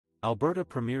Alberta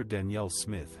Premier Danielle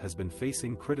Smith has been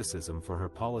facing criticism for her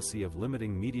policy of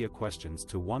limiting media questions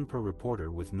to one per reporter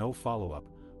with no follow-up,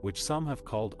 which some have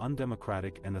called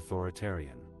undemocratic and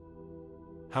authoritarian.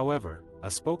 However, a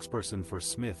spokesperson for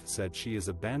Smith said she is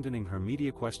abandoning her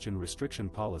media question restriction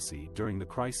policy during the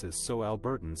crisis so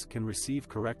Albertans can receive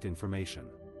correct information.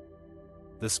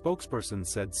 The spokesperson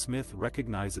said Smith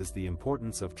recognizes the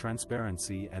importance of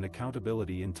transparency and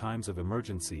accountability in times of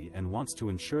emergency and wants to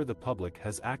ensure the public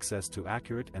has access to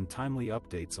accurate and timely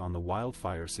updates on the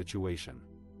wildfire situation.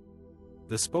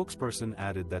 The spokesperson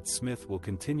added that Smith will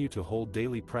continue to hold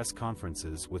daily press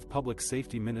conferences with Public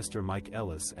Safety Minister Mike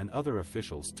Ellis and other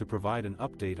officials to provide an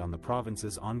update on the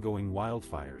province's ongoing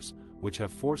wildfires, which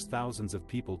have forced thousands of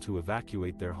people to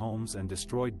evacuate their homes and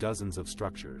destroyed dozens of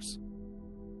structures.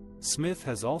 Smith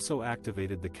has also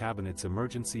activated the Cabinet's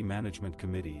Emergency Management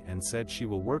Committee and said she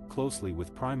will work closely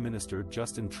with Prime Minister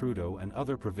Justin Trudeau and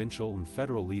other provincial and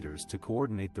federal leaders to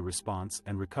coordinate the response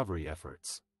and recovery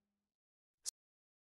efforts.